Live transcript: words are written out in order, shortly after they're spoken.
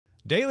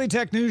Daily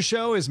Tech News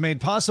Show is made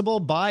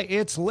possible by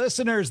its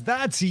listeners.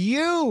 That's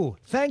you.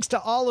 Thanks to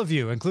all of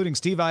you, including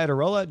Steve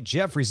Iadarola,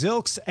 Jeffrey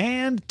Zilks,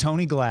 and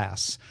Tony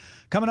Glass.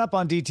 Coming up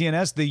on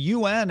DTNS, the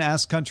UN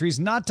asks countries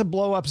not to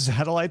blow up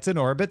satellites in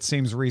orbit.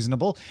 Seems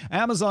reasonable.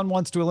 Amazon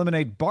wants to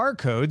eliminate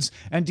barcodes.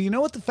 And do you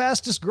know what the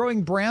fastest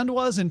growing brand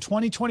was in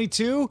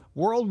 2022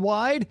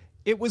 worldwide?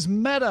 It was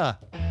Meta.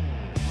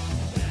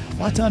 A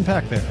lot to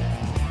unpack there.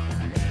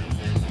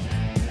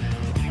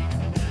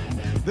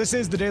 This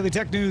is the Daily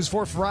Tech News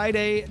for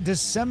Friday,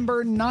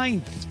 December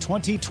 9th,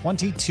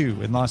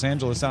 2022. In Los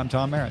Angeles, I'm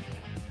Tom Merritt.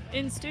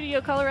 In Studio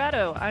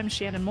Colorado, I'm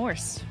Shannon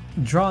Morse.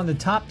 Drawing the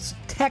top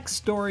tech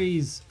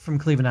stories from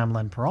Cleveland, I'm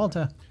Len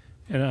Peralta.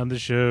 And on the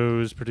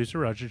show's producer,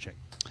 Roger Chang.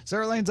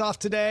 Sarah Lane's off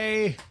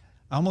today.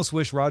 I almost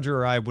wish Roger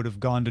or I would have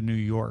gone to New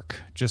York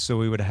just so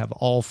we would have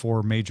all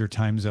 4 major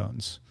time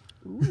zones.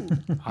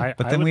 I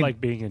would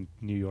like being in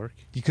New York.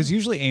 Because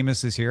usually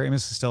Amos is here.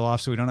 Amos is still off,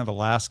 so we don't have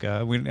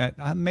Alaska.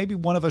 Maybe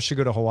one of us should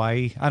go to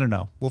Hawaii. I don't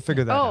know. We'll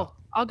figure that out. Oh,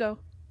 I'll go.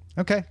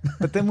 Okay.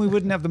 But then we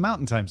wouldn't have the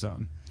mountain time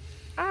zone.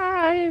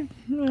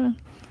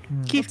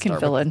 Keith can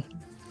fill in.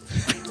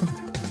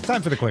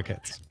 Time for the quick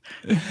hits.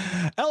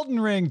 Elden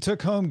Ring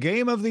took home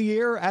Game of the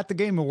Year at the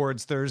Game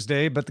Awards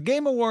Thursday, but the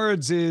Game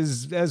Awards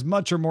is as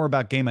much or more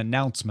about game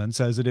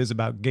announcements as it is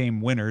about game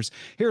winners.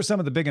 Here are some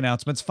of the big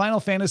announcements. Final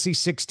Fantasy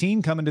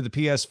XVI coming to the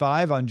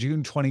PS5 on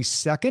June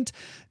 22nd.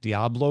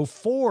 Diablo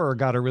 4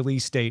 got a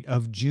release date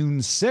of June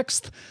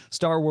 6th.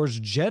 Star Wars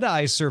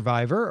Jedi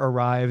Survivor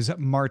arrives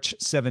March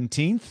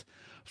 17th.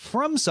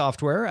 From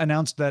Software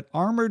announced that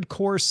Armored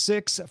Core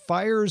 6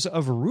 Fires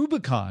of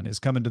Rubicon is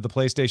coming to the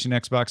PlayStation,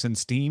 Xbox, and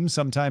Steam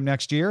sometime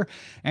next year.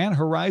 And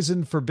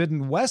Horizon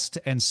Forbidden West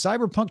and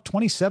Cyberpunk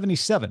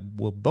 2077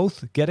 will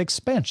both get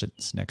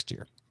expansions next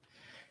year.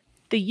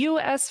 The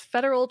U.S.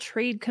 Federal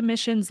Trade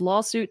Commission's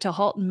lawsuit to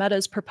halt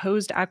Meta's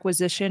proposed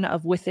acquisition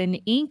of Within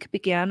Inc.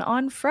 began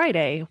on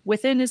Friday.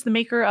 Within is the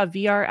maker of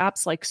VR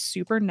apps like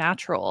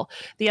Supernatural.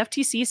 The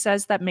FTC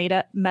says that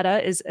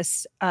Meta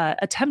is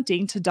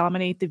attempting to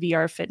dominate the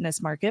VR fitness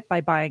market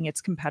by buying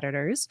its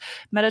competitors.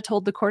 Meta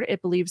told the court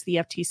it believes the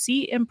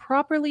FTC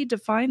improperly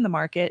defined the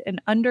market and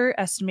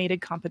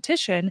underestimated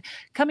competition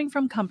coming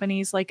from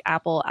companies like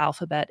Apple,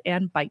 Alphabet,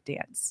 and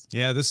ByteDance.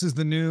 Yeah, this is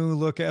the new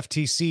look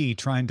FTC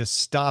trying to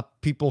stop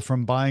people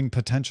from buying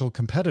potential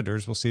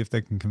competitors. We'll see if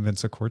they can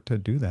convince a court to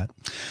do that.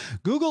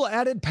 Google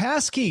added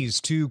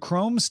passkeys to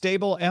Chrome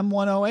Stable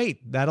M108.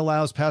 That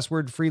allows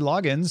password-free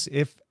logins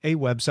if a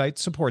website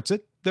supports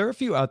it. There are a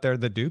few out there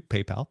that do,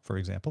 PayPal, for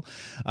example.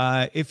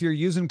 If you're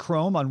using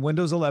Chrome on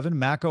Windows 11,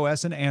 Mac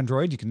OS, and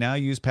Android, you can now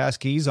use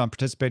passkeys on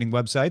participating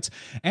websites.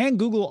 And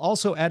Google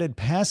also added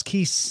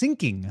passkey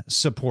syncing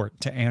support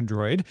to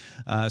Android.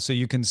 So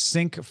you can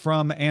sync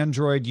from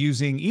Android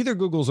using either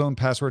Google's own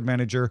password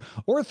manager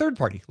or a third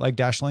party like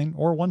Dashlane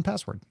or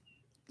 1Password.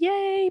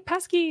 Yay,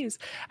 passkeys.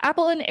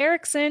 Apple and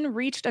Ericsson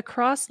reached a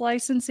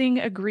cross-licensing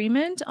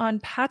agreement on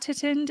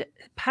patented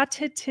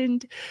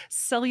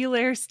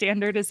cellular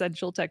standard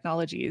essential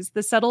technologies.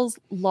 This settles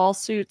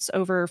lawsuits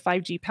over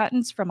 5G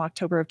patents from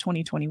October of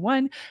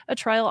 2021. A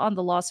trial on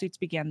the lawsuits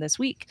began this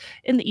week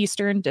in the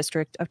Eastern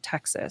District of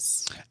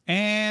Texas.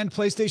 And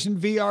PlayStation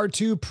VR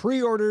 2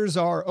 pre-orders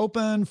are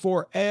open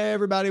for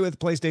everybody with a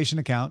PlayStation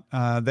account.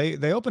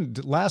 They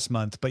opened last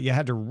month, but you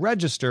had to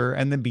register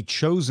and then be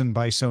chosen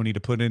by Sony to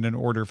put in an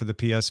order for the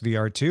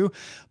PSVR 2,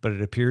 but it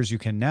appears you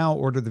can now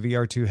order the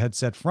VR 2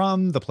 headset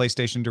from the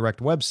PlayStation Direct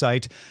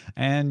website,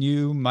 and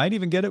you might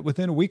even get it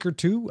within a week or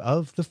two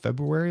of the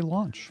February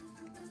launch.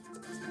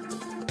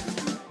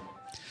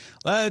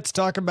 Let's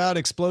talk about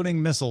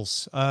exploding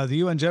missiles. The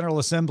UN General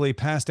Assembly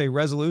passed a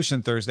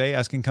resolution Thursday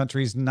asking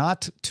countries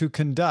not to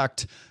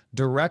conduct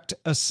direct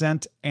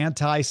ascent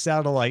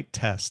anti-satellite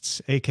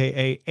tests,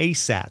 aka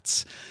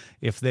ASATs,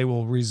 if they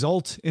will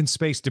result in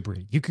space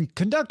debris. You can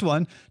conduct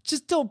one,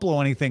 just don't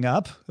blow anything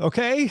up,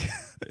 okay?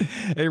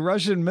 A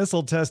Russian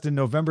missile test in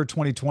November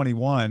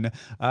 2021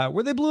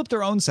 where they blew up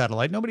their own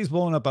satellite. Nobody's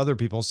blowing up other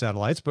people's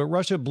satellites, but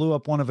Russia blew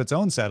up one of its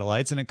own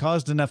satellites, and it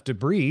caused enough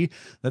debris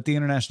that the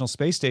International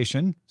Space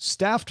Station,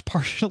 staffed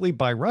partially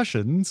by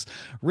Russians,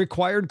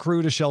 required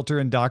crew to shelter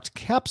in docked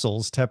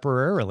capsules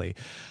temporarily.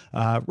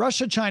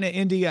 Russia, China,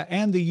 India,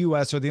 and the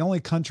U.S. are the only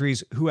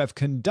countries who have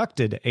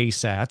conducted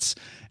ASATs,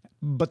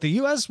 but the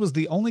U.S. was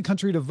the only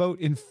country to vote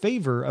in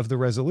favor of the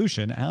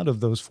resolution out of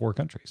those 4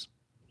 countries.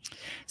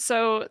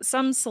 So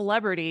some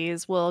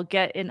celebrities will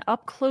get an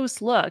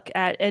up-close look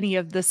at any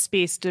of the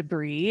space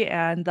debris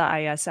and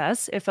the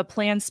ISS if a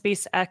planned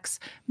SpaceX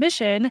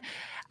mission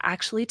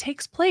actually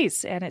takes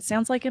place, and it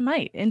sounds like it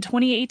might. In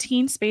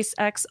 2018,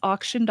 SpaceX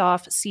auctioned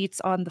off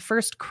seats on the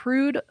first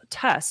crewed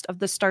test of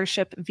the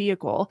Starship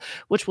vehicle,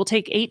 which will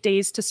take 8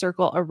 days to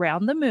circle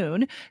around the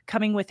moon,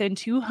 coming within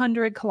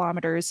 200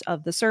 kilometers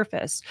of the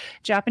surface.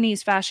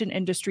 Japanese fashion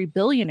industry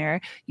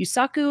billionaire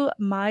Yusaku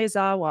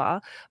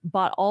Maezawa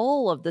bought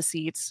all of the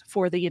seats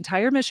for the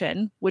entire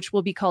mission, which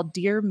will be called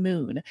Dear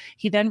Moon.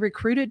 He then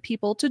recruited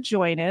people to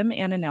join him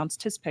and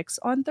announced his picks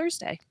on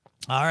Thursday.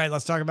 All right,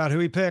 let's talk about who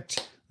he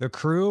picked. The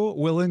crew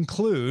will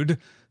include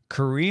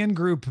Korean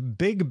group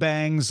Big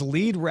Bang's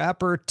lead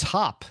rapper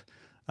Top,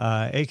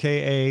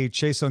 a.k.a.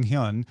 Chae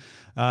Sung-hyun,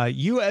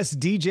 U.S.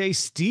 DJ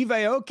Steve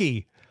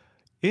Aoki,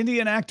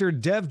 Indian actor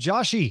Dev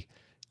Joshi,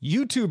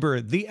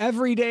 YouTuber The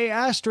Everyday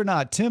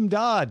Astronaut Tim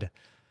Dodd,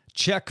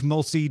 Czech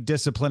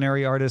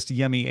multidisciplinary artist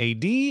Yemi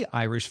A.D.,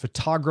 Irish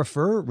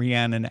photographer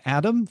Rhiannon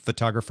Adam,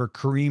 photographer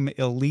Kareem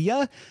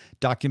Ilya,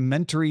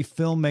 documentary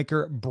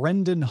filmmaker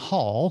Brendan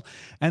Hall,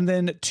 and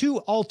then 2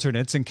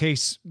 alternates in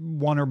case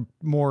one or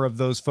more of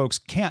those folks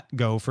can't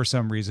go for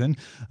some reason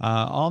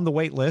on the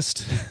wait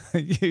list,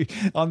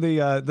 on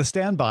the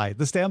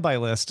standby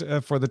list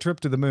for the trip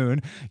to the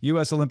moon,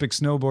 U.S. Olympic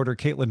snowboarder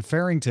Caitlin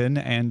Farrington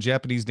and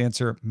Japanese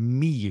dancer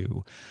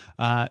Miyu.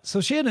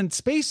 So Shannon,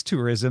 space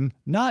tourism,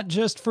 not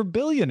just for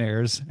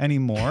billionaires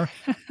anymore,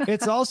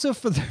 it's also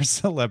for their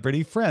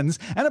celebrity friends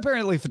and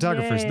apparently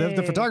photographers.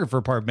 The photographer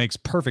part makes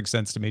perfect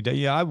sense to me.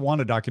 Yeah, I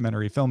want a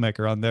documentary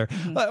filmmaker on there.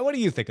 What do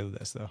you think of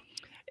this, though?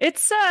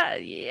 It's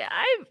yeah,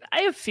 I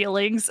have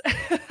feelings.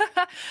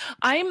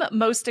 I'm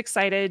most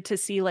excited to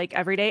see like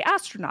Everyday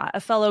Astronaut,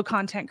 a fellow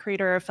content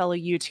creator, a fellow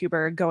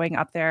YouTuber going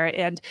up there.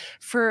 And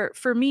for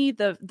me,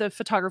 the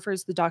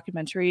photographers, the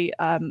documentary,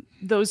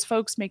 those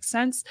folks make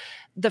sense.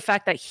 The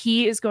fact that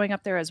he is going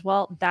up there as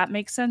well, that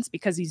makes sense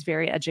because he's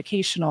very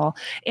educational.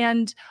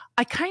 And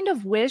I kind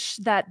of wish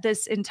that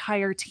this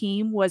entire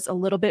team was a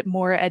little bit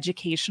more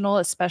educational,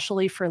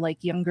 especially for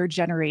like younger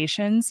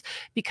generations,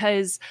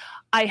 because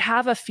I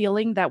have a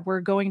feeling that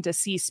we're going to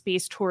see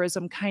space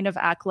tourism kind of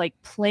act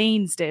like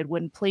planes did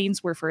when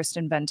planes were first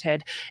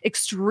invented.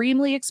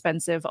 Extremely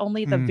expensive.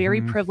 Only the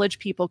very privileged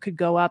people could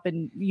go up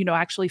and, you know,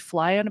 actually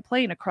fly on a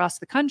plane across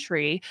the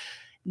country.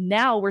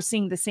 Now we're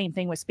seeing the same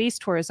thing with space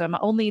tourism.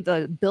 Only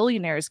the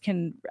billionaires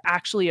can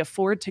actually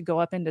afford to go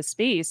up into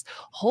space.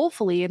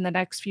 Hopefully in the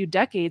next few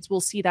decades,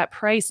 we'll see that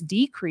price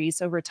decrease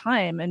over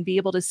time and be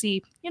able to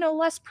see, you know,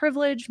 less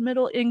privileged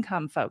middle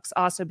income folks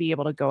also be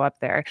able to go up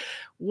there.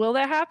 Will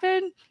that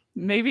happen?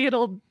 Maybe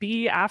it'll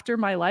be after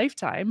my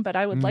lifetime, but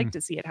I would like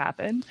to see it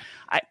happen.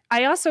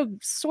 I also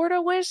sort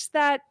of wish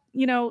that,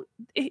 you know,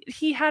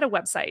 he had a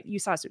website,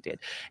 Yusaku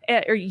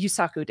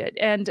did.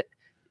 And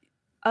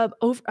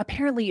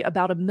apparently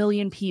about 1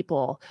 million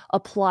people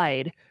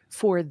applied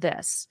for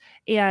this.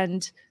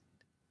 And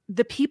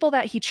the people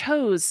that he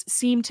chose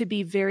seem to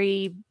be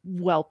very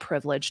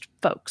well-privileged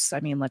folks. I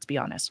mean, let's be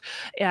honest.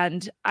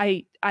 And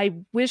I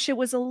wish it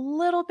was a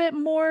little bit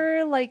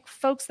more like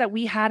folks that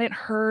we hadn't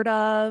heard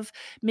of,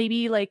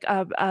 maybe like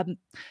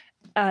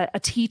a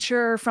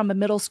teacher from a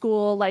middle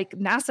school. Like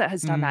NASA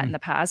has done that in the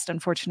past.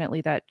 Unfortunately,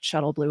 that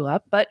shuttle blew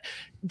up, but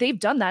they've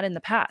done that in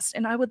the past.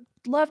 And I would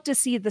love to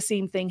see the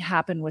same thing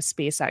happen with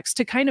SpaceX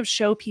to kind of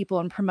show people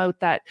and promote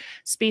that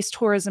space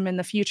tourism in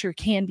the future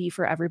can be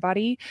for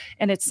everybody.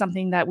 And it's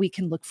something that we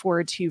can look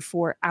forward to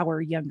for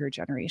our younger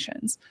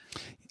generations.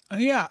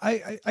 Yeah,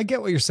 I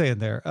get what you're saying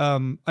there.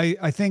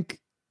 I think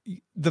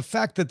the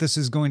fact that this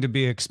is going to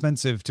be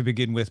expensive to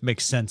begin with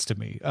makes sense to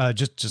me.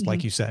 Just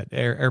like you said,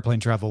 airplane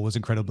travel was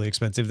incredibly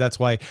expensive. That's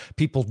why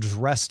people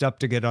dressed up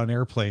to get on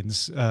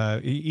airplanes,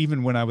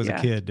 even when I was a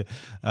kid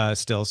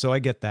still. So I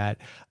get that.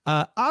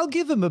 I'll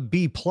give him a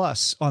B+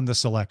 on the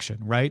selection,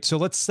 right? So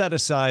let's set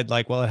aside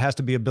like, well, it has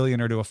to be a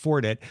billionaire to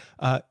afford it.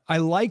 I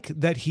like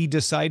that he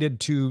decided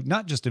to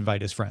not just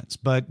invite his friends,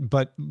 but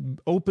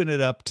open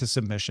it up to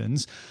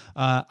submissions.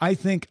 I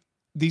think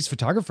these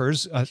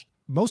photographers,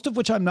 most of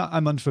which I'm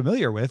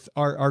unfamiliar with,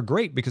 are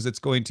great because it's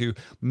going to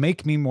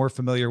make me more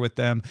familiar with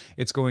them.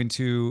 It's going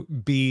to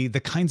be the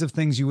kinds of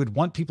things you would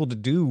want people to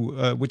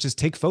do, which is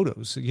take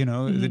photos, you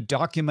know,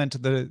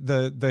 document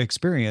the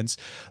experience.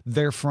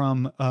 They're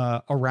from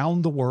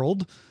around the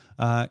world.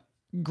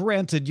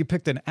 Granted, you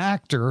picked an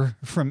actor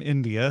from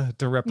India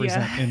to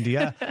represent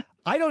India.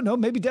 I don't know.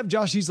 Maybe Dev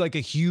Joshi's like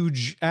a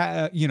huge,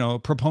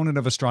 proponent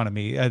of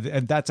astronomy,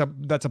 and that's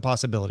a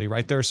possibility,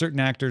 right? There are certain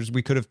actors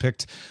we could have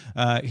picked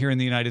here in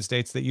the United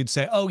States that you'd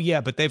say, oh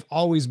yeah, but they've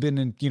always been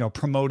in,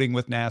 promoting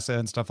with NASA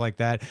and stuff like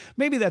that.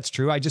 Maybe that's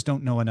true. I just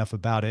don't know enough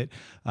about it.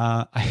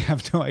 I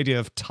have no idea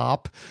if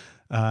Top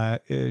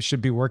should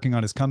be working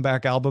on his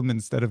comeback album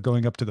instead of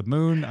going up to the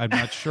moon. I'm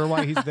not sure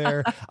why he's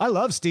there. I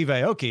love Steve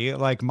Aoki.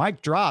 Like,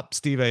 mic drop,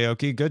 Steve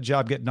Aoki. Good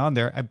job getting on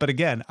there. But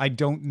again, I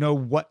don't know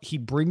what he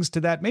brings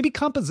to that. Maybe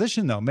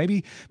composition, though.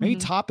 Maybe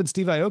Top and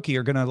Steve Aoki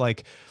are going to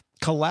like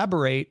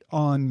collaborate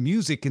on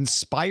music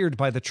inspired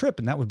by the trip,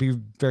 and that would be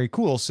very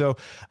cool. So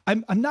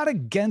I'm not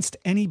against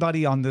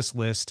anybody on this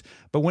list,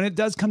 but when it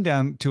does come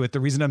down to it, the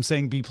reason I'm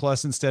saying B+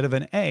 instead of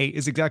an A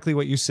is exactly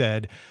what you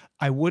said.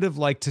 I would have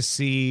liked to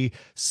see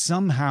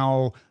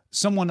somehow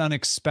someone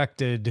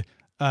unexpected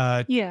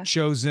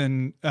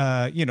chosen,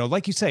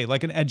 like you say,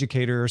 like an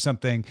educator or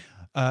something.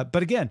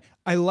 But again,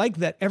 I like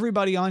that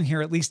everybody on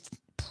here at least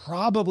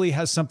probably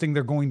has something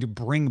they're going to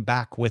bring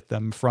back with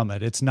them from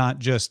it. It's not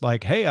just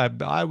like, hey,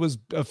 I was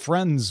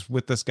friends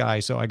with this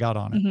guy, so I got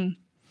on it.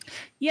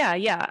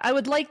 Yeah. I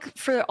would like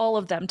for all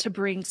of them to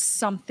bring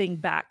something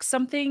back,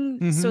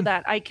 something so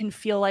that I can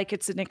feel like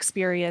it's an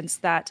experience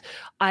that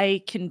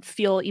I can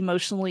feel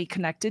emotionally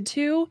connected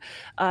to,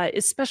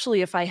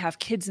 especially if I have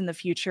kids in the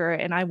future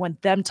and I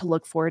want them to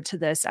look forward to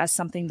this as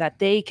something that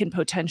they can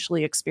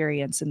potentially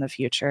experience in the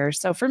future.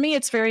 So for me,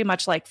 it's very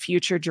much like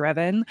future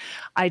driven.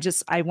 I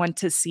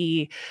want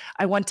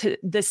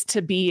this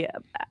to be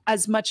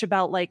as much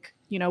about like,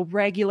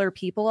 regular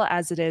people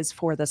as it is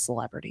for the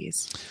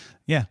celebrities.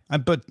 Yeah.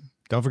 But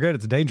don't forget,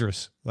 it's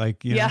dangerous.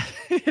 Like, yeah,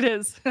 it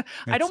is.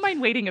 I don't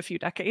mind waiting a few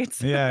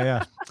decades.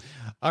 Yeah.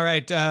 All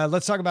right.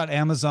 Let's talk about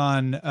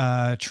Amazon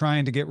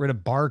trying to get rid of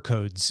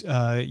barcodes.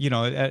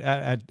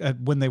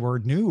 When they were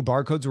new,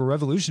 barcodes were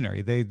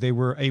revolutionary. They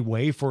were a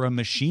way for a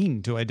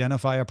machine to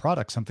identify a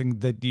product, something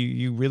that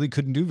you really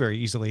couldn't do very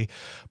easily.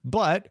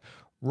 But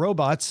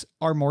robots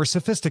are more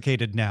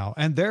sophisticated now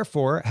and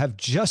therefore have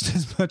just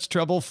as much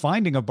trouble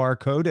finding a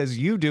barcode as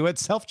you do at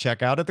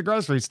self-checkout at the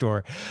grocery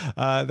store.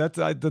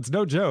 That's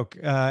no joke.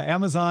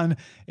 Amazon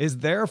is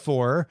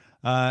therefore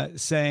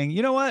saying,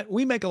 you know what?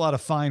 We make a lot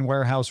of fine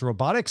warehouse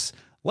robotics.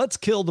 Let's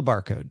kill the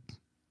barcode.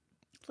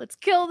 Let's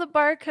kill the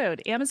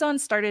barcode. Amazon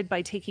started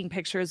by taking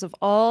pictures of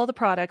all the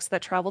products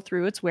that travel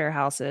through its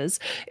warehouses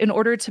in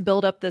order to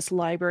build up this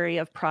library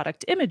of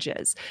product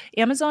images.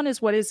 Amazon is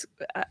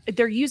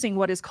they're using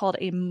what is called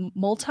a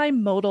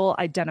multimodal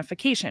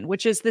identification,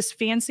 which is this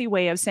fancy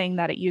way of saying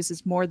that it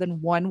uses more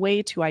than one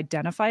way to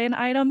identify an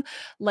item.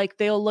 Like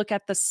they'll look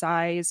at the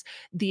size,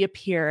 the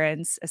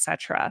appearance,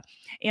 etc.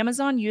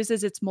 Amazon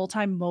uses its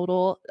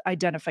multimodal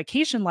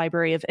identification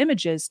library of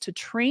images to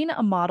train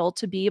a model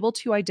to be able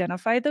to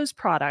identify those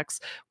products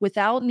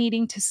without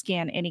needing to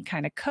scan any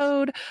kind of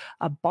code,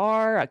 a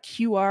bar, a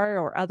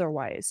QR, or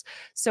otherwise.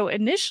 So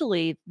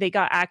initially, they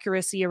got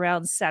accuracy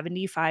around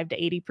 75 to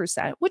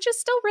 80%, which is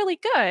still really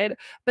good,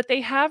 but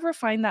they have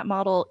refined that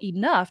model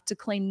enough to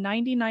claim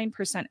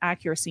 99%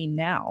 accuracy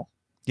now.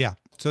 Yeah.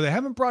 So they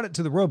haven't brought it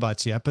to the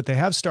robots yet, but they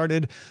have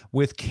started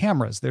with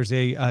cameras. There's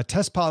a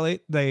test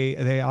pilot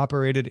they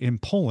operated in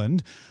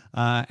Poland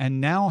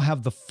and now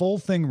have the full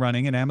thing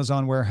running in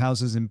Amazon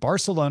warehouses in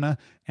Barcelona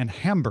and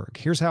Hamburg.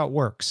 Here's how it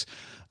works.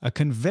 A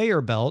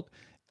conveyor belt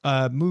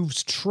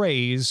moves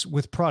trays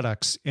with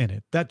products in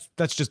it.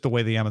 That's just the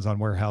way the Amazon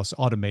warehouse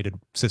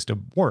automated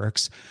system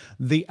works.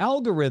 The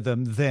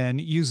algorithm then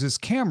uses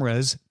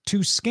cameras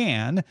to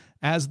scan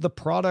as the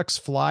products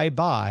fly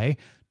by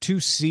to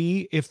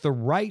see if the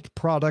right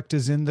product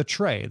is in the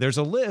tray. There's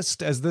a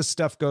list as this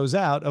stuff goes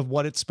out of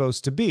what it's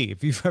supposed to be.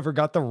 If you've ever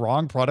got the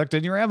wrong product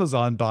in your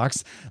Amazon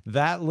box,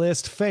 that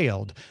list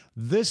failed.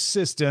 This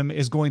system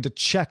is going to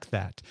check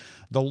that.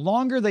 The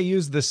longer they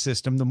use this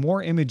system, the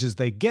more images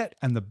they get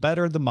and the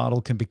better the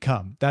model can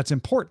become. That's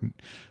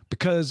important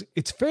because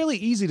it's fairly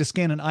easy to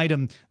scan an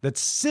item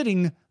that's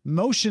sitting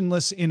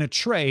motionless in a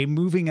tray,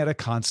 moving at a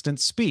constant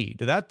speed.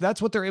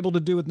 That's what they're able to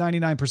do with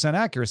 99%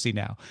 accuracy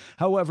now.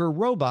 However,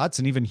 robots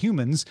and even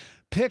humans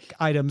pick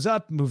items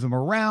up, move them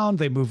around,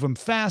 they move them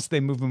fast, they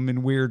move them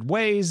in weird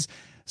ways.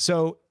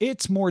 So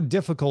it's more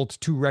difficult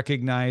to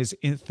recognize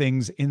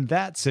things in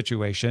that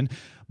situation.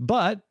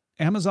 But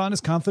Amazon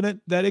is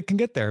confident that it can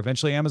get there.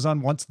 Eventually,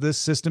 Amazon wants this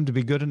system to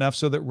be good enough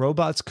so that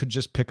robots could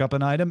just pick up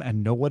an item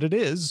and know what it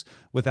is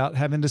without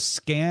having to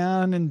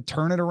scan and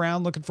turn it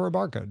around looking for a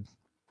barcode.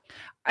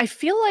 I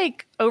feel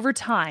like over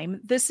time,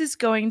 this is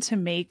going to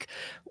make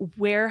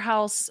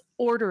warehouse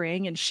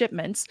ordering and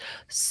shipments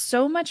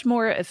so much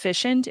more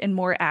efficient and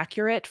more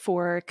accurate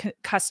for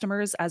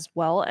customers as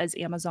well as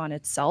Amazon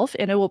itself.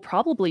 And it will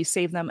probably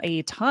save them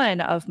a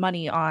ton of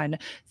money on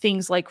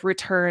things like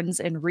returns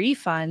and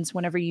refunds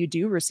whenever you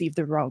do receive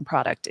the wrong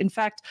product. In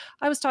fact,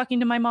 I was talking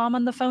to my mom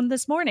on the phone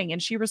this morning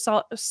and she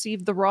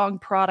received the wrong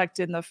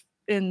product in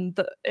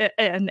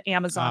an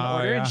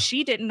Amazon order, and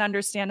she didn't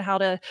understand how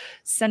to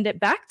send it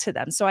back to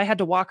them. So I had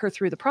to walk her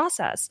through the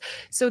process.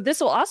 So this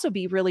will also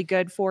be really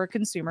good for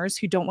consumers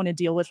who don't want to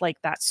deal with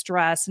like that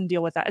stress and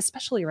deal with that,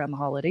 especially around the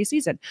holiday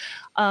season.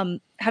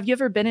 Have you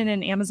ever been in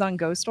an Amazon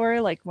Go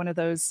store, like one of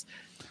those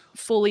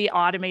fully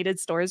automated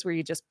stores where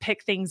you just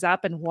pick things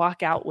up and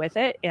walk out with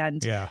it?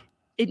 And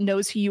it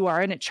knows who you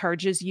are and it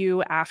charges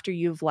you after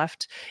you've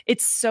left.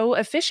 It's so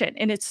efficient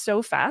and it's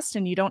so fast.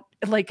 And you don't,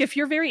 like, if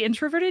you're very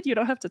introverted, you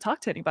don't have to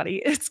talk to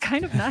anybody. It's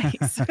kind of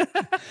nice.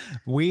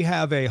 We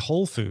have a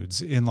Whole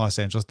Foods in Los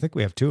Angeles. I think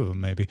we have two of them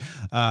maybe,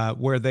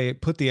 where they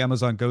put the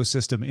Amazon Go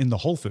system in the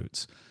Whole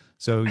Foods.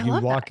 So you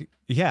walk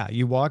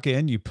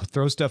in, you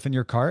throw stuff in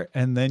your cart,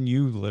 and then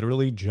you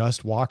literally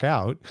just walk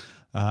out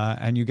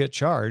and you get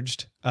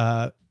charged.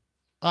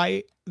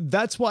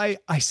 That's why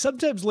I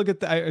sometimes look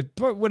at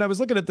when I was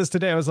looking at this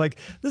today, I was like,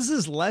 this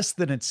is less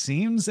than it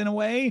seems in a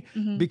way,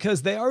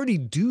 because they already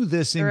do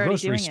this in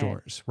grocery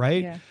stores,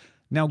 right? Yeah.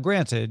 Now,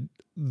 granted,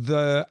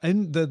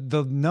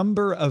 the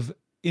number of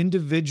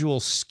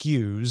individual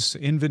SKUs,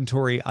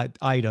 inventory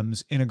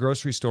items in a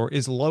grocery store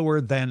is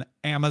lower than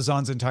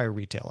Amazon's entire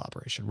retail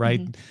operation,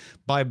 right?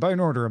 By an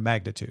order of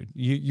magnitude.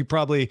 You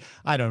probably,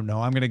 I don't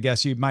know, I'm going to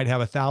guess you might have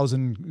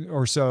 1,000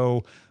 or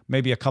so,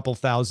 maybe a couple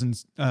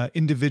thousand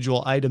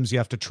individual items you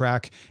have to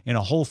track in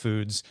a Whole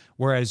Foods,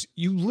 whereas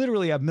you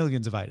literally have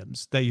millions of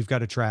items that you've got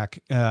to track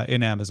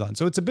in Amazon.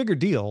 So it's a bigger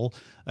deal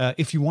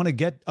if you want to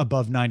get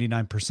above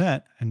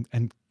 99%.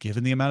 And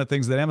given the amount of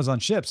things that Amazon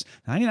ships,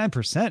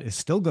 99% is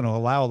still going to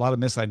allow a lot of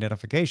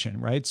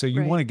misidentification, right? So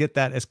you want to get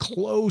that as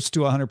close to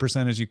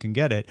 100% as you can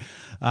get it.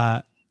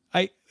 I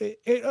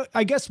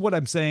guess what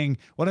I'm saying,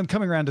 what I'm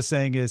coming around to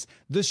saying is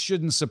this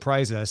shouldn't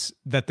surprise us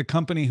that the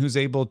company who's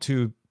able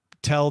to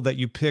tell that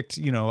you picked,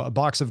 a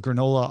box of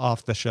granola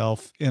off the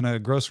shelf in a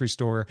grocery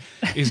store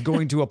is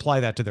going to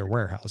apply that to their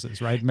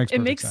warehouses, right?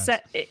 It makes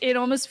sense. It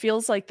almost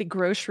feels like the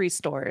grocery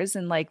stores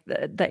and like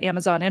the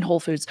Amazon and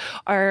Whole Foods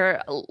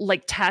are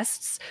like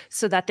tests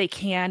so that they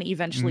can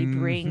eventually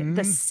bring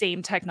the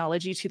same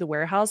technology to the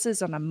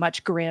warehouses on a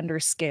much grander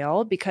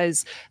scale,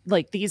 because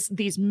like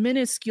these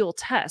minuscule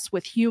tests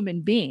with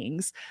human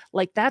beings,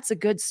 like that's a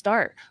good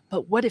start.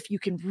 But what if you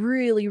can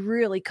really,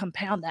 really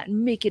compound that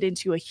and make it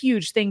into a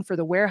huge thing for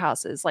the warehouse?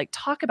 Like,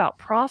 talk about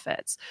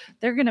profits.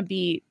 They're going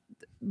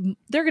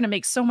to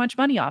make so much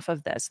money off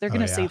of this. They're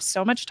going to save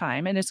so much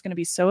time, and it's going to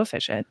be so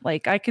efficient.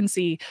 Like, I can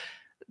see,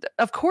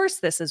 of course,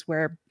 this is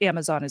where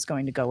Amazon is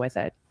going to go with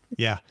it.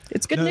 Yeah.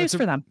 It's good news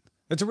for them.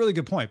 That's a really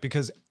good point,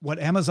 because what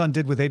Amazon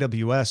did with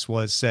AWS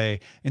was say,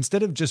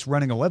 instead of just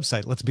running a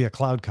website, let's be a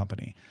cloud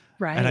company.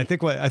 Right. And I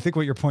think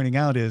what you're pointing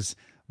out is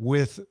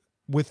with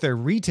their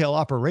retail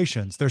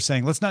operations, they're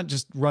saying, let's not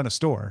just run a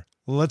store.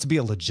 Let's be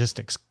a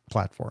logistics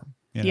platform.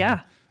 Yeah.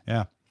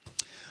 Yeah.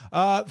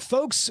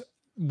 Folks,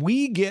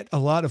 we get a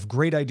lot of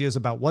great ideas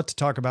about what to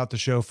talk about the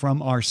show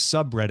from our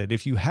subreddit.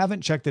 If you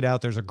haven't checked it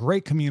out, there's a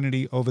great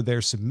community over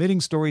there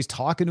submitting stories,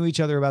 talking to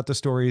each other about the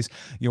stories.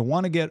 You'll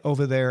want to get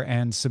over there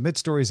and submit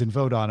stories and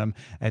vote on them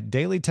at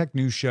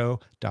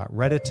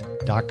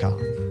dailytechnewsshow.reddit.com.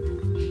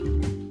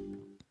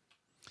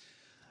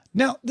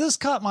 Now, this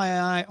caught my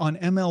eye on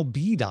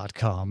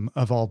MLB.com,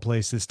 of all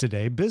places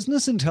today.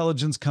 Business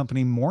intelligence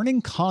company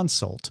Morning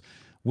Consult,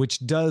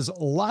 which does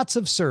lots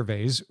of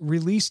surveys,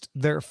 released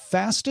their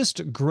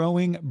fastest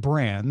growing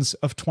brands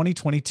of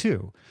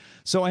 2022.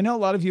 So I know a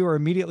lot of you are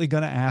immediately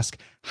going to ask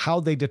how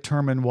they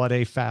determine what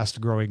a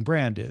fast growing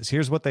brand is.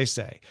 Here's what they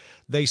say.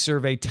 They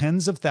survey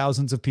tens of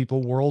thousands of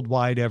people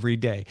worldwide every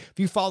day.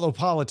 If you follow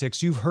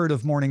politics, you've heard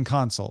of Morning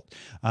Consult.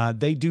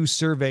 They do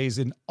surveys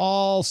in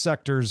all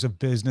sectors of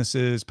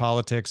businesses,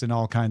 politics, and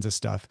all kinds of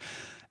stuff.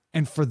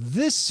 And for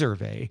this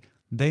survey,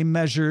 they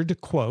measured,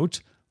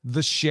 quote,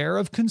 the share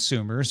of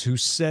consumers who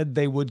said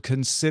they would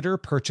consider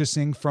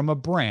purchasing from a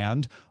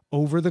brand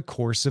over the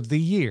course of the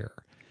year.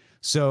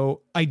 So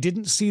I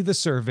didn't see the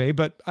survey,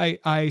 but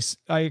I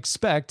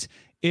expect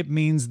it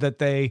means that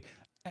they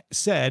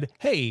said,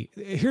 hey,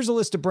 here's a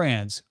list of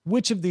brands.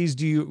 Which of these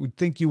do you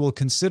think you will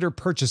consider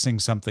purchasing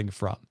something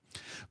from?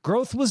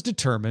 Growth was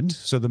determined,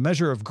 so the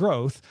measure of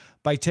growth,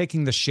 by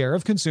taking the share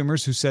of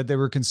consumers who said they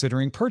were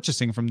considering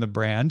purchasing from the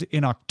brand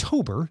in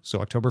October, so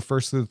October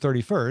 1st through the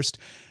 31st,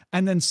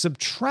 and then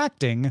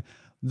subtracting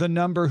the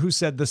number who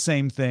said the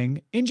same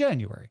thing in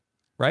January,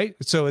 right?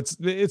 So it's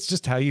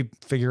just how you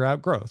figure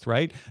out growth,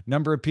 right?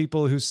 Number of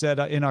people who said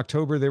in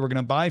October they were going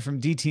to buy from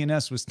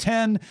DTNS was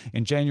 10,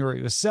 in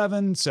January it was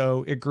 7,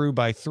 so it grew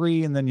by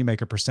 3, and then you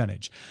make a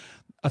percentage.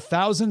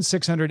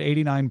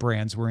 1,689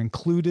 brands were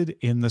included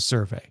in the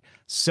survey.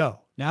 So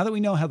now that we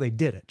know how they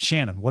did it,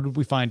 Shannon, what did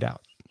we find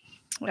out?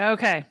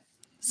 Okay.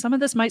 Some of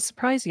this might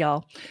surprise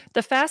y'all.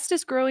 The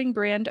fastest growing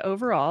brand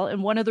overall,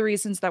 and one of the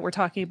reasons that we're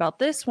talking about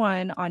this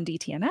one on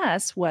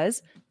DTNS,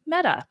 was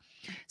Meta.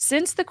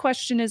 Since the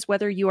question is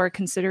whether you are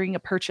considering a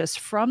purchase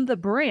from the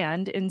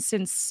brand, and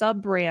since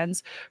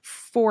sub-brands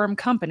form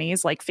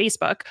companies like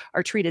Facebook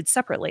are treated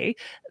separately,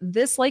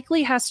 this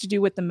likely has to do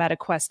with the Meta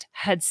Quest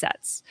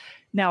headsets.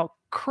 Now,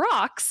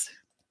 Crocs,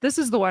 this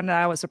is the one that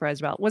I was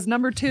surprised about, was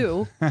number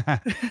 2,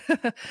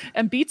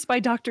 and Beats by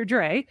Dr.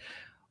 Dre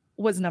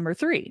was number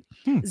 3.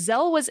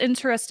 Zelle was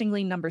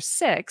interestingly number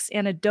 6,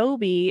 and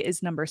Adobe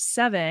is number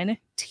 7.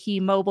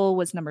 T-Mobile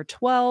was number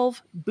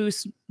 12.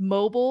 Boost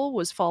Mobile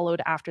was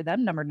followed after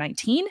them, number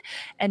 19,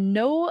 and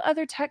no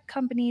other tech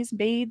companies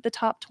made the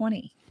top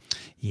 20.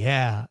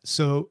 Yeah,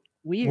 so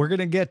we're going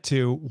to get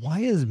to why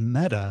is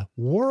Meta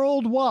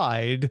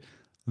worldwide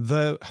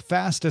the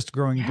fastest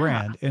growing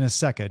brand in a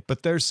second,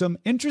 but there's some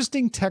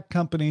interesting tech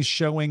companies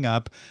showing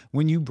up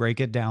when you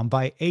break it down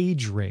by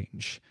age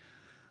range.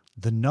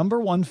 The number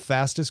 1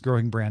 fastest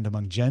growing brand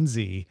among Gen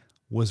Z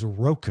was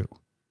Roku.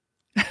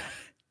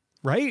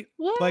 Right?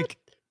 What? Like,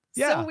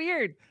 yeah. So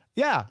weird.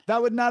 Yeah,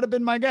 that would not have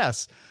been my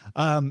guess.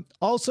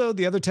 Also,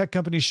 the other tech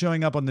companies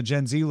showing up on the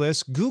Gen Z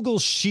list, Google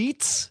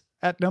Sheets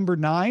at number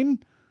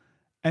 9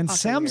 and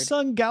Also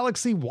Samsung weird.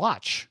 Galaxy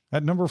Watch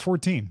at number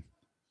 14.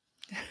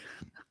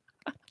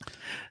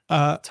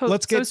 So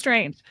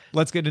strange.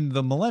 Let's get into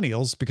the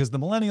millennials, because the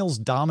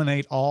millennials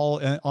dominate all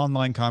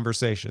online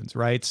conversations,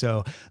 right?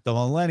 So the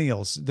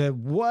millennials,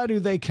 what do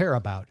they care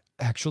about?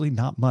 Actually,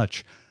 not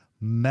much.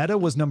 Meta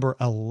was number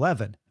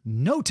 11.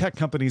 No tech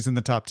companies in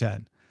the top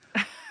 10.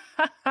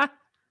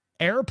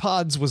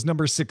 AirPods was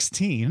number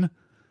 16.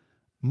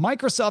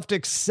 Microsoft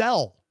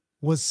Excel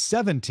was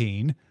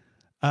 17.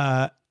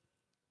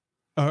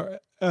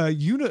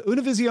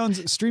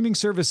 Univision's streaming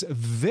service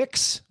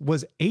VIX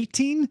was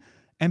 18.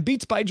 And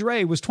Beats by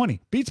Dre was 20.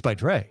 Beats by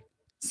Dre.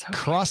 So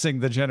crossing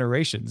the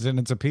generations in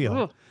its appeal.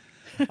 Ooh.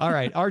 All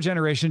right. Our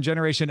generation,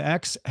 Generation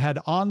X, had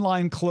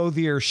online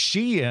clothier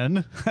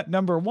Shein at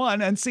number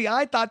 1. And see,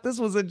 I thought this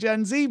was a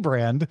Gen Z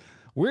brand.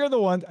 We're the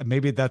one.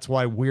 Maybe that's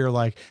why we're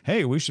like,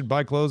 hey, we should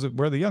buy clothes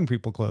where the young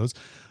people clothes.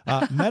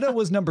 Meta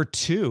was number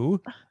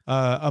 2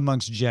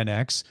 amongst Gen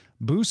X.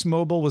 Boost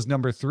Mobile was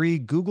number 3.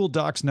 Google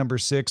Docs number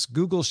 6.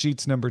 Google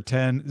Sheets number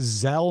 10.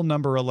 Zelle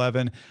number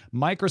 11.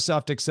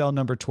 Microsoft Excel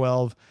number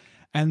 12.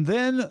 And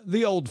then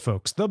the old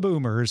folks, the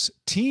boomers,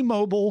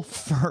 T-Mobile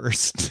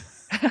first.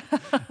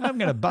 I'm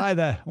going to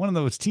buy one of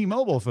those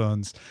T-Mobile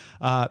phones.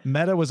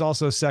 Meta was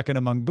also second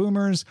among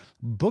boomers.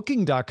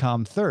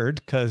 Booking.com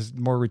third, because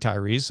more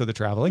retirees, so they're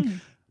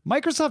traveling.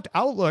 Microsoft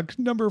Outlook,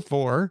 number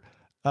 4.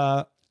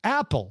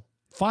 Apple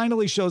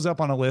finally shows up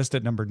on a list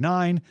at number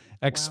 9.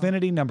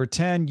 Xfinity, number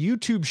 10.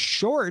 YouTube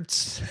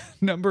Shorts,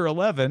 number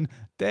 11.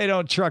 They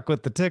don't truck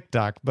with the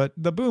TikTok, but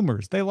the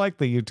boomers, they like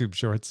the YouTube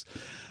Shorts.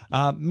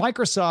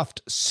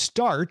 Microsoft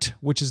Start,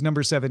 which is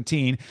number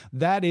 17,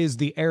 that is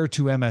the heir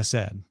to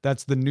MSN.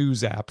 That's the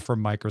news app from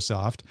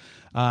Microsoft.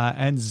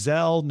 And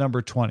Zelle,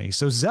 number 20.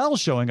 So Zelle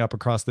showing up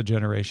across the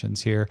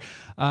generations here.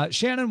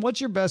 Shannon,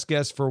 what's your best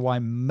guess for why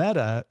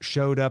Meta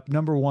showed up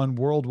number 1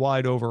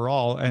 worldwide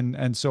overall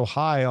and so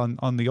high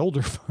on the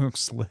older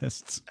folks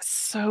lists?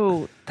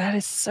 So that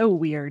is so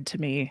weird to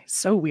me.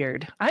 So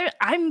weird.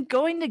 I'm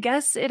going to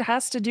guess it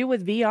has to do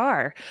with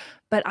VR,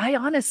 but I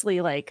honestly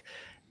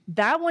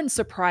that one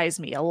surprised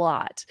me a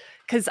lot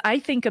because I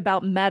think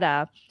about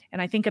Meta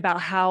and I think about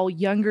how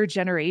younger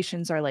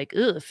generations are like,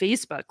 ugh,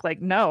 Facebook.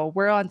 Like, no,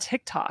 we're on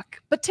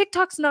TikTok, but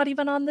TikTok's not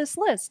even on this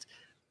list.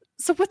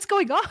 So what's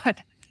going on?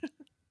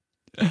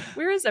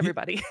 Where is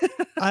everybody?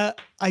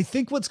 I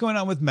think what's going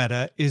on with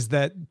Meta is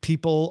that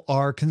people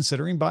are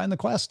considering buying the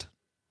Quest.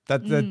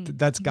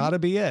 That's got to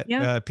be it.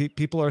 Yeah.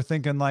 People are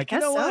thinking like, you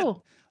know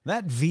what?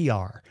 That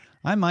VR.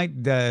 I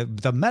might,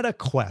 the Meta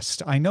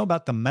Quest. I know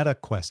about the Meta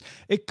Quest.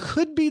 It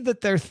could be that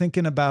they're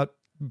thinking about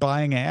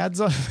buying ads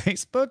on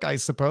Facebook, I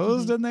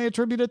suppose, and they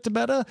attribute it to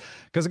Meta.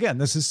 Because again,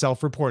 this is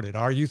self-reported.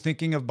 Are you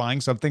thinking of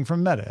buying something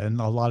from Meta? And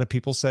a lot of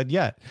people said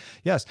yes.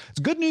 It's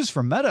good news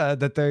for Meta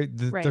that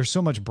there's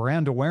so much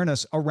brand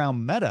awareness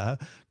around Meta,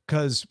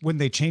 because when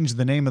they changed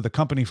the name of the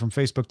company from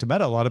Facebook to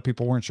Meta, a lot of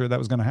people weren't sure that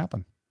was going to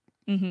happen.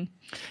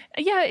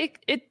 Yeah,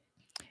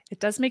 it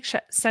does make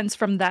sense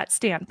from that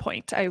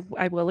standpoint. I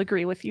will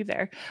agree with you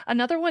there.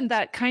 Another one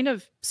that kind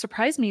of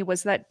surprised me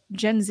was that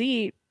Gen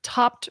Z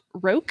topped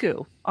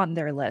Roku on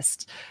their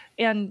list.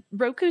 And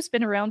Roku's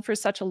been around for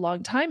such a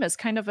long time as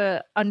kind of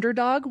a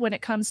underdog when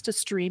it comes to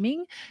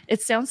streaming.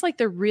 It sounds like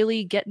they're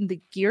really getting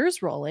the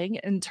gears rolling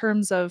in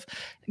terms of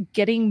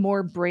getting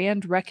more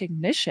brand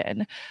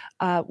recognition,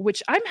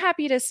 which I'm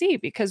happy to see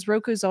because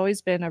Roku's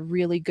always been a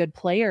really good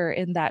player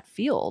in that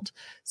field.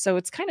 So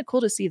it's kind of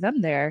cool to see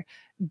them there.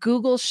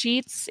 Google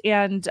Sheets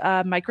and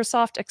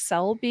Microsoft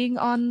Excel being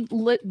on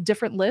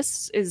different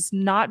lists is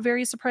not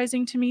very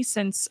surprising to me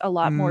since a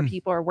lot more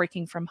people are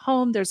working from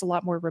home. There's a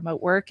lot more remote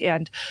work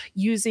and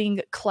using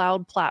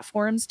cloud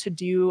platforms to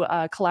do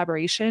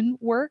collaboration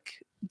work.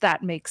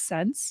 That makes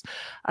sense.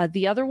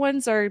 The other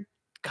ones are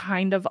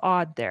kind of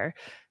odd there.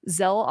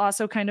 Zelle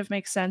also kind of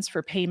makes sense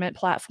for payment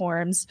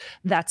platforms.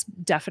 That's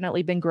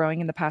definitely been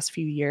growing in the past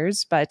few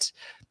years, but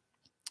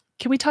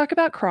can we talk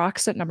about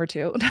Crocs at number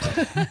 2?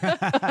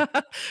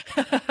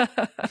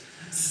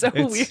 It's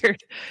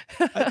weird.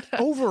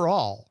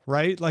 Overall,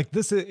 right? Like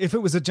this, if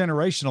it was a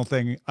generational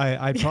thing,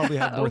 I'd probably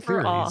have more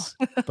theories.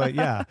 But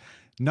yeah,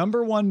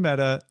 number 1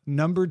 Meta,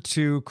 number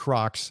 2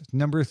 Crocs,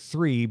 number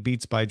 3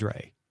 Beats by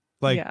Dre.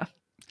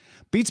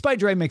 Beats by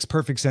Dre makes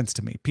perfect sense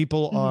to me.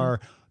 People are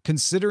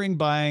considering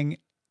buying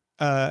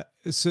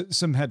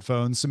some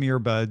headphones, some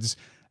earbuds.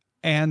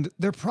 And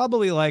they're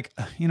probably like,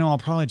 I'll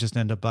probably just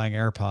end up buying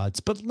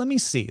AirPods, but let me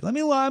see.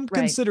 I'm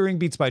considering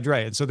Beats by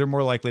Dre. And so they're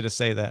more likely to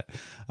say that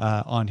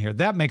on here.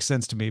 That makes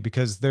sense to me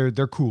because they're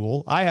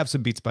cool. I have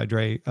some Beats by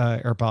Dre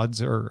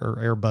AirPods or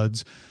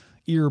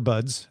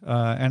earbuds,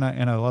 and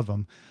I love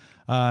them.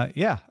 I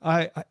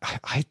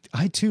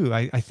too.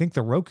 I think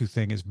the Roku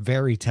thing is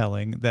very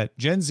telling that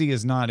Gen Z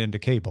is not into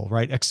cable,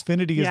 right?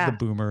 Xfinity is the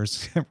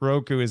boomers.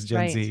 Roku is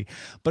Gen Z,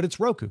 but it's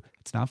Roku.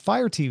 It's not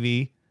Fire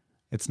TV.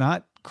 It's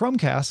not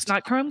Chromecast. It's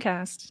not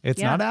Chromecast.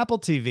 It's not Apple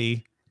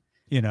TV,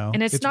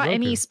 And it's not Roku.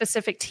 any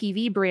specific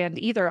TV brand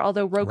either,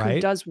 although Roku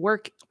does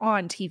work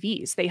on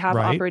TVs. They have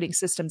operating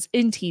systems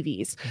in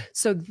TVs.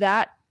 So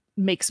that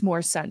makes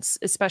more sense,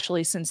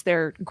 especially since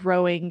they're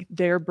growing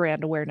their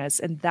brand awareness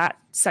in that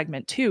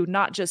segment too,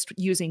 not just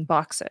using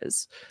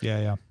boxes.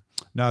 Yeah.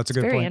 No, it's a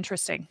good point. Very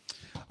interesting.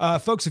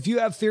 Folks, if you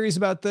have theories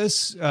about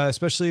this,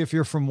 especially if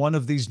you're from one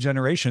of these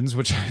generations,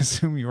 which I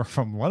assume you are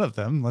from one of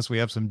them, unless we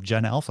have some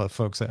Gen Alpha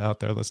folks out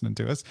there listening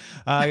to us,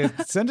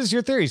 send us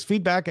your theories.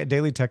 Feedback at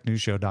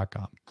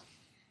dailytechnewsshow.com.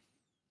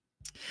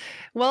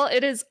 Well,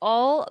 it is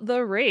all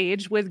the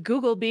rage, with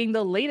Google being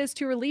the latest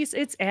to release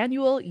its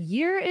annual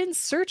Year in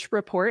Search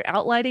report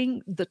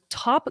outlining the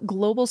top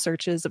global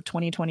searches of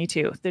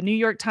 2022. The New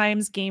York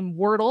Times game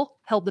Wordle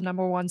held the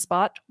 #1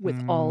 spot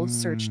with all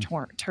search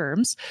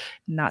terms.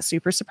 Not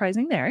super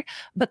surprising there.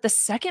 But the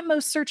second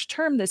most searched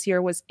term this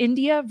year was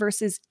India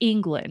versus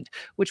England,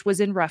 which was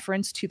in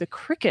reference to the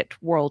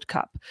Cricket World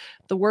Cup.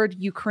 The word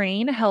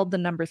Ukraine held the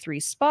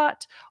 #3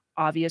 spot.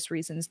 Obvious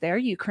reasons there.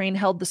 Ukraine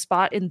held the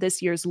spot in this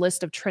year's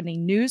list of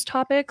trending news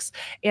topics,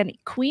 and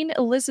Queen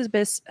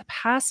Elizabeth's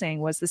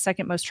passing was the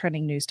second most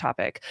trending news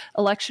topic.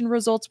 Election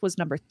results was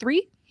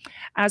 #3.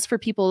 As for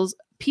people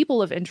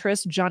of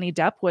interest, Johnny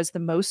Depp was the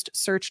most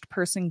searched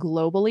person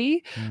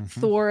globally.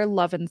 Thor: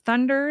 Love and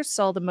Thunder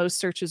saw the most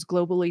searches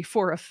globally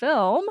for a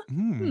film.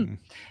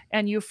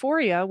 And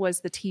Euphoria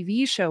was the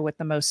TV show with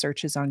the most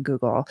searches on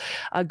Google.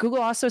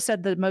 Google also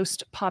said the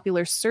most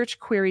popular search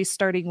queries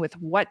starting with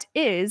 "what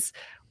is"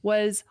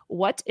 was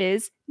 "what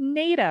is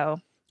NATO?"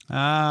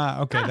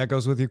 Okay. That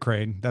goes with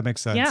Ukraine. That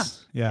makes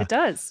sense. Yeah, it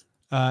does.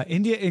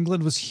 India,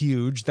 England was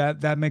huge.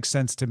 That makes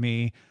sense to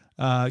me.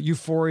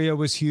 Euphoria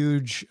was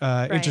huge.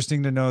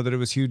 Interesting to know that it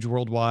was huge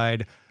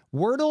worldwide.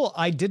 Wordle,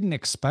 I didn't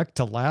expect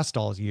to last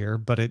all year,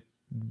 but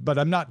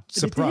I'm not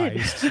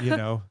surprised.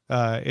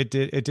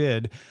 It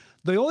did.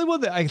 The only one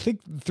that I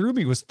think threw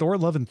me was Thor: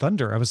 Love and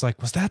Thunder. I was like,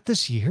 was that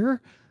this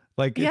year?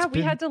 Like, yeah,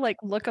 we had to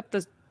look up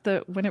the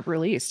when it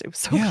released. It was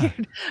so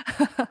weird.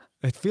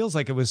 It feels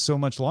like it was so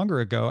much longer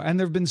ago, and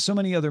there have been so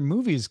many other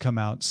movies come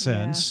out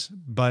since,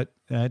 but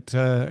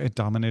it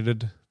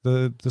dominated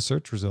the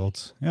search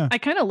results. Yeah, I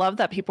kind of love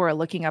that people are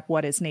looking up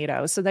what is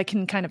NATO, so they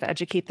can kind of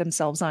educate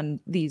themselves on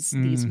these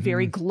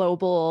very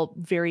global,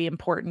 very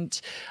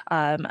important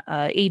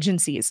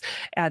agencies,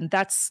 and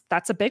that's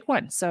a big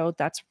one. So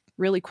that's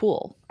really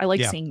cool. I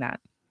like seeing that.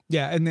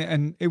 Yeah,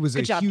 and it was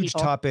a huge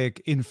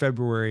topic in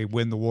February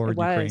when the war in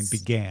Ukraine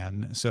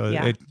began. So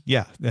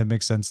that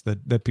makes sense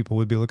that people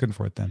would be looking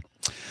for it then.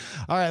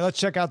 All right, let's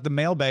check out the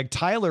mailbag.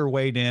 Tyler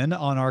weighed in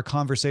on our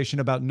conversation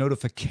about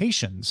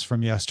notifications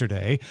from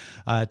yesterday.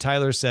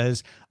 Tyler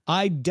says,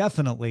 I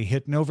definitely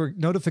hit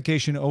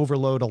notification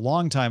overload a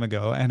long time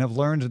ago and have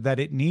learned that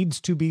it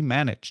needs to be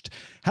managed.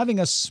 Having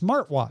a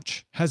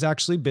smartwatch has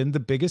actually been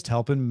the biggest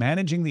help in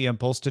managing the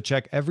impulse to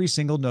check every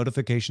single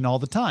notification all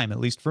the time, at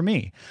least for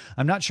me.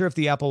 I'm not sure if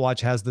the Apple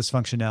Watch has this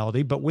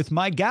functionality, but with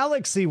my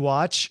Galaxy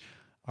Watch,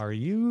 are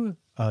you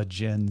a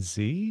Gen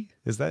Z?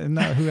 Isn't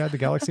that who had the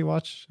Galaxy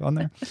Watch on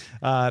there?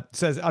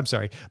 I'm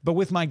sorry. But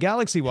with my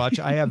Galaxy Watch,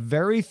 I have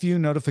very few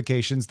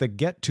notifications that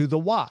get to the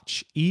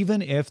watch,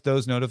 even if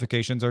those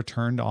notifications are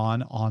turned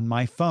on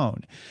my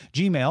phone.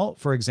 Gmail,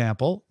 for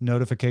example,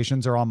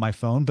 notifications are on my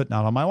phone, but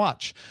not on my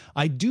watch.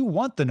 I do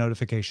want the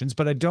notifications,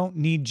 but I don't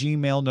need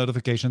Gmail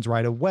notifications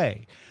right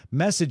away.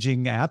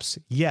 Messaging apps,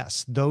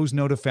 yes, those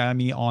notify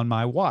me on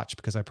my watch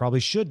because I probably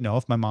should know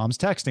if my mom's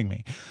texting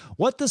me.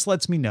 What this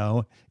lets me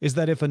know is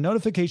that if a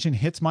notification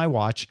hits my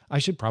watch, I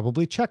should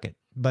probably check it.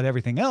 But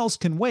everything else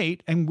can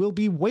wait and will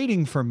be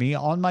waiting for me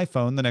on my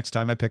phone the next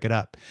time I pick it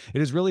up. It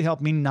has really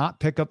helped me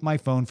not pick up my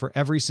phone for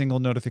every single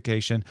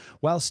notification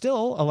while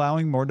still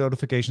allowing more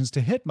notifications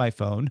to hit my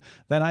phone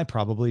than I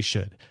probably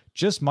should.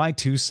 Just my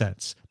 2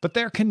 cents. But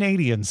they're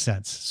Canadian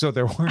cents, so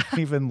they're worth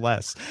even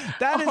less.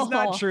 That is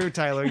not true,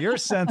 Tyler. Your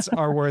cents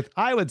are worth,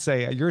 I would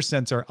say your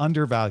cents are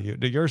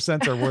undervalued. Your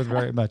cents are worth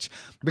very much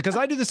because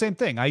I do the same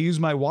thing. I use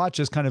my watch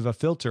as kind of a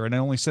filter and I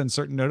only send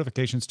certain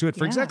notifications to it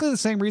for exactly the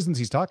same reasons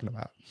he's talking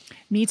about.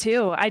 Me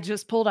too. I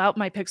just pulled out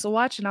my Pixel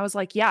Watch and I was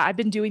like, yeah, I've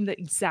been doing the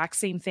exact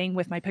same thing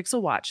with my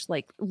Pixel Watch.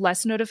 Like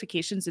less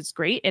notifications, it's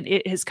great. And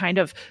it has kind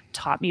of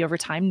taught me over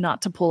time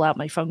not to pull out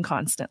my phone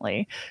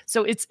constantly.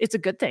 So it's a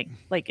good thing.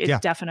 Like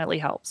it definitely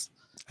helps.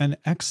 An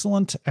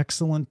excellent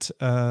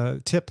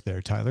tip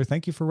there, Tyler.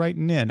 Thank you for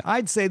writing in.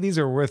 I'd say these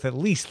are worth at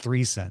least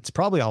 3 cents,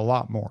 probably a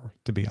lot more,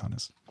 to be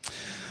honest.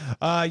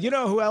 You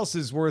know who else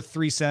is worth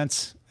 3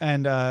 cents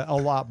and a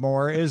lot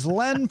more is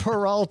Len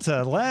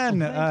Peralta.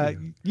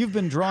 Len, you've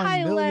been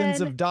drawing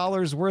millions of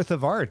dollars worth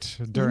of art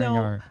during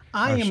our show.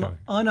 I am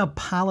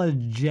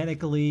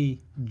unapologetically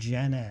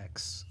Gen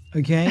X.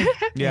 Okay.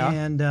 Yeah.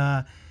 And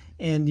I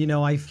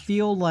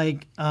feel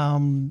like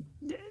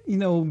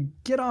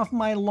get off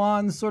my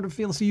lawn sort of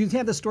feel. So you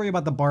had the story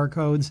about the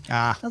barcodes.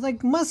 I was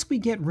like, must we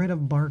get rid of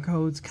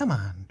barcodes? Come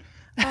on.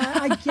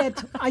 I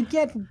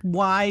get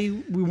why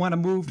we want to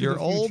move to You're the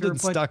future. You're old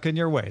and stuck in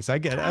your ways. I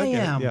get it. I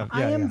am.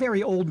 I am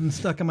very old and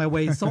stuck in my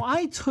ways. So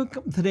I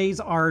took today's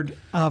art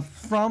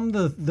from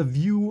the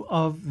view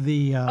of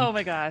the oh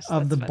my gosh,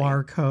 of the funny.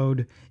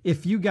 Barcode.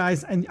 If you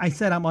guys, and I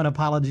said I'm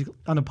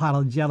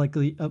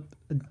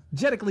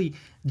unapologetically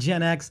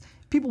Gen X.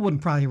 People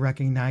wouldn't probably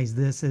recognize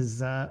this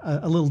as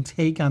a little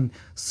take on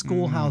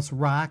Schoolhouse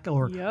Rock,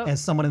 or as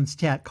someone in the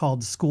chat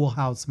called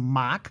Schoolhouse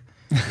Mock.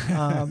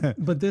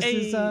 But this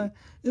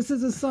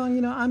is a song,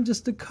 you know, I'm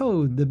just a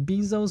code. The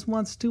Bezos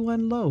wants to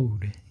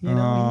unload. You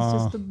know,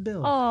 he's just a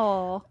bill.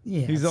 Oh.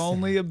 Yeah. He's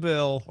only a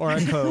bill or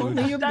a code.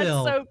 Only a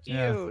bill. That's so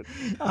cute.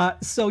 Yeah.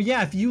 So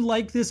yeah, if you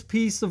like this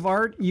piece of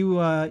art, you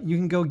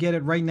can go get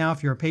it right now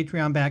if you're a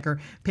Patreon backer,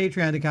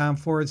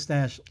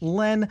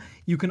 patreon.com/Len.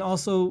 You can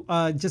also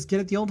just get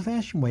it the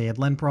old-fashioned way at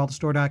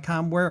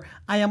lenperaltastore.com, where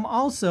I am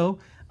also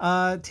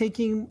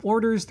taking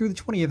orders through the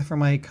 20th for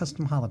my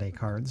custom holiday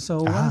cards.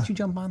 So why don't you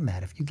jump on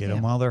that if you can. Get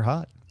them while they're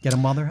hot. Get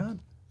them while they're hot.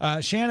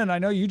 Shannon, I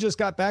know you just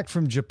got back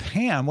from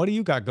Japan. What do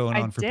you got going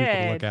on for people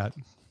to look at?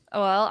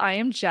 Well, I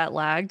am jet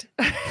lagged.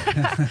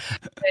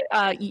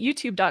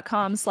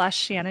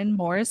 YouTube.com/Shannon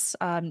Morse.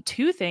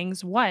 Two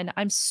things. One,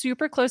 I'm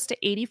super close to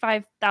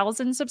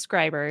 85,000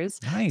 subscribers.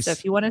 Nice. So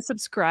if you want to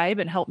subscribe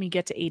and help me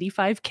get to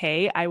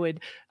 85K, I would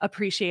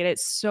appreciate it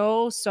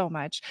so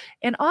much.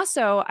 And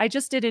also, I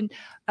just did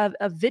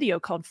a video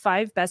called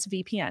 5 Best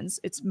VPNs.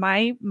 It's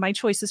my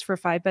choices for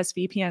 5 best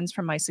VPNs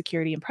from my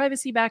security and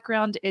privacy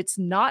background. It's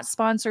not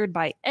sponsored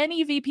by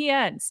any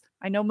VPNs.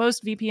 I know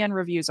most VPN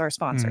reviews are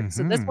sponsored.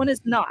 So this one is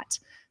not.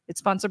 It's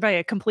sponsored by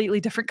a completely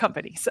different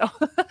company. So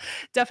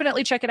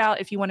definitely check it out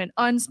if you want an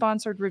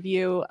unsponsored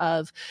review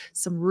of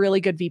some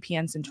really good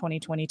VPNs in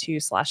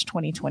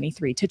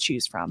 2022/2023 to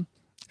choose from.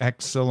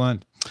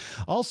 Excellent.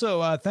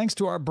 Also, thanks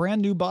to our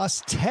brand new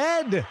boss,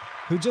 Ted,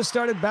 who just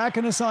started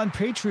backing us on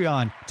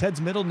Patreon.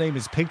 Ted's middle name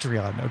is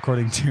Patreon,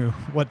 according to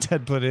what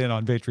Ted put in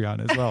on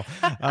Patreon as well.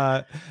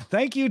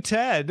 Thank you,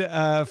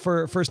 Ted,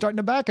 for starting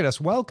to back at us.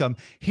 Welcome.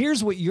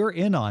 Here's what you're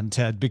in on,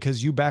 Ted,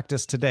 because you backed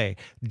us today.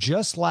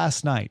 Just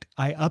last night,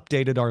 I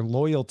updated our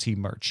loyalty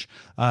merch.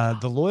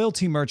 The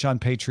loyalty merch on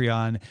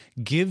Patreon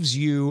gives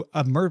you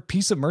a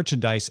piece of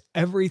merchandise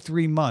every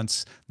 3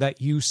 months that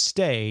you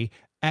stay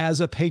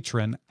as a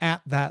patron at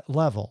that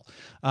level.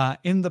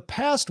 In the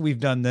past, we've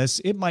done this.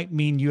 It might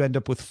mean you end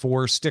up with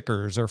 4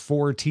 stickers or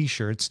 4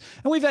 t-shirts.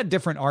 And we've had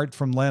different art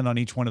from Len on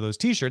each one of those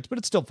t-shirts, but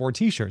it's still 4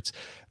 t-shirts.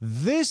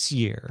 This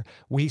year,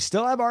 we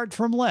still have art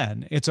from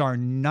Len. It's our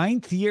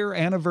 9th year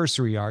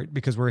anniversary art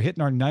because we're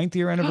hitting our 9th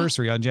year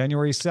anniversary on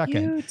January 2nd.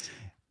 Cute.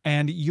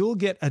 And you'll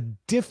get a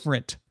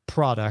different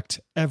product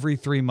every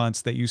 3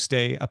 months that you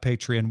stay a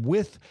Patreon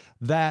with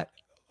that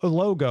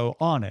logo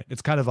on it.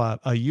 It's kind of a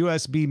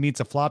USB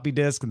meets a floppy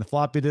disk, and the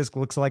floppy disk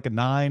looks like a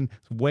 9.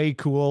 It's way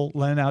cool.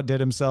 Len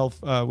outdid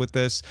himself with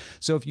this.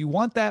 So if you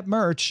want that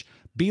merch,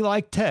 be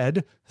like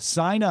Ted,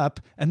 sign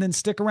up, and then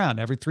stick around.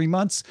 Every 3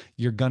 months,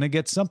 you're going to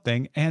get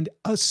something. And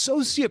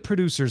associate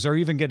producers are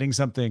even getting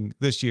something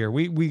this year.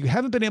 We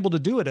haven't been able to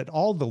do it at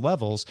all the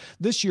levels.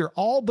 This year,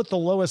 all but the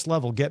lowest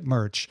level get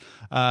merch.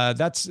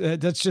 That's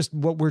just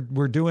what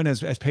we're doing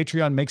as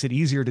Patreon makes it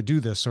easier to do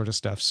this sort of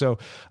stuff. So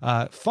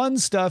fun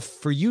stuff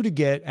for you to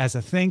get as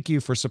a thank you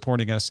for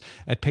supporting us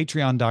at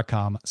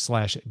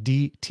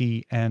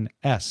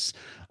patreon.com/DTNS.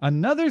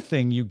 Another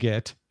thing you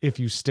get if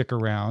you stick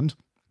around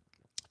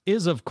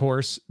is, of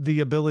course, the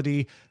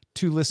ability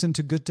to listen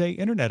to Good Day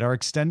Internet, our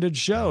extended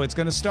show. It's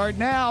going to start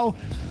now.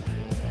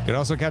 You can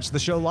also catch the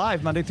show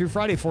live Monday through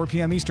Friday, 4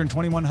 p.m. Eastern,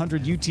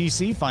 2100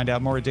 UTC. Find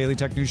out more at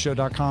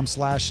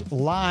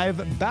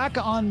dailytechnewsshow.com/live. Back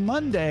on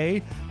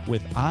Monday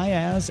with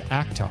Iyaz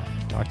Akhtar.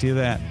 Talk to you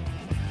then.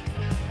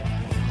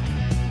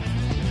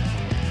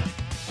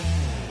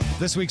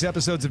 This week's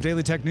episodes of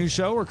Daily Tech News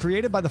Show were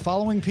created by the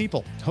following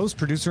people: host,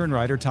 producer, and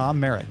writer Tom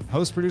Merritt,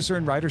 host, producer,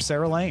 and writer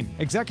Sarah Lane,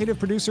 executive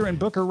producer and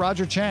booker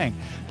Roger Chang,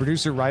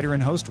 producer, writer,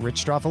 and host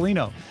Rich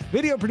Straffolino,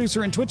 video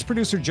producer and Twitch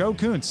producer Joe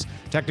Kuntz,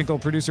 technical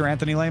producer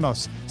Anthony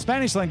Lemos,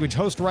 Spanish language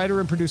host, writer,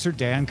 and producer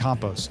Dan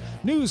Campos,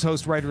 news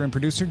host, writer, and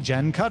producer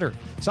Jen Cutter,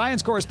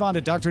 science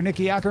correspondent Dr.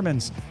 Nikki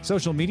Ackermans,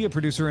 social media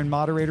producer and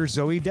moderator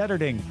Zoe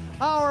Detterding,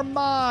 our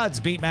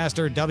mods,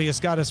 Beatmaster W.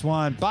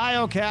 Scottus1,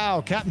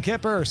 BioCow, Captain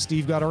Kipper,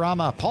 Steve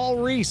Gaudarama, Paul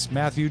Reese,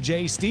 Matthew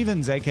J.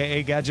 Stevens,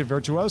 aka Gadget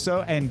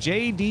Virtuoso, and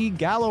J.D.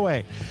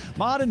 Galloway.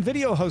 Mod and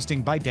video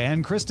hosting by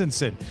Dan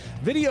Christensen.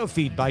 Video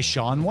feed by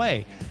Sean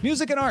Way.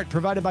 Music and art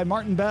provided by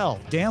Martin Bell,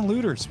 Dan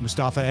Luters,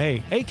 Mustafa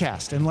A.,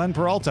 Acast, and Len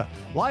Peralta.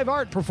 Live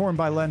art performed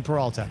by Len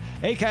Peralta.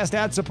 Acast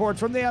ad support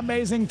from the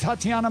amazing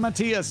Tatiana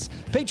Matias.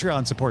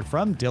 Patreon support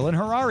from Dylan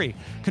Harari.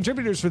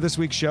 Contributors for this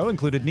week's show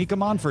included Nika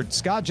Monfort,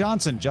 Scott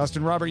Johnson,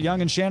 Justin Robert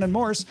Young, and Shannon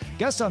Morse.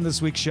 Guests on this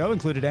week's show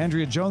included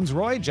Andrea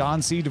Jones-Roy,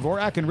 John C.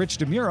 Dvorak, and Rich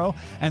DeMuro.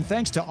 And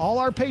thanks to all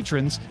our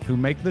patrons who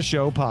make the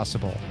show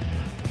possible.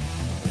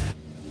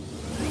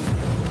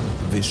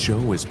 This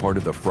show is part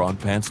of the Frog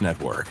Pants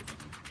Network.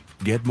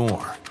 Get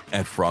more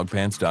at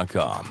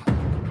frogpants.com.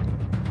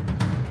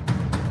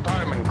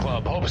 Diamond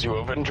Club hopes you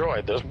have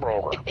enjoyed this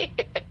program.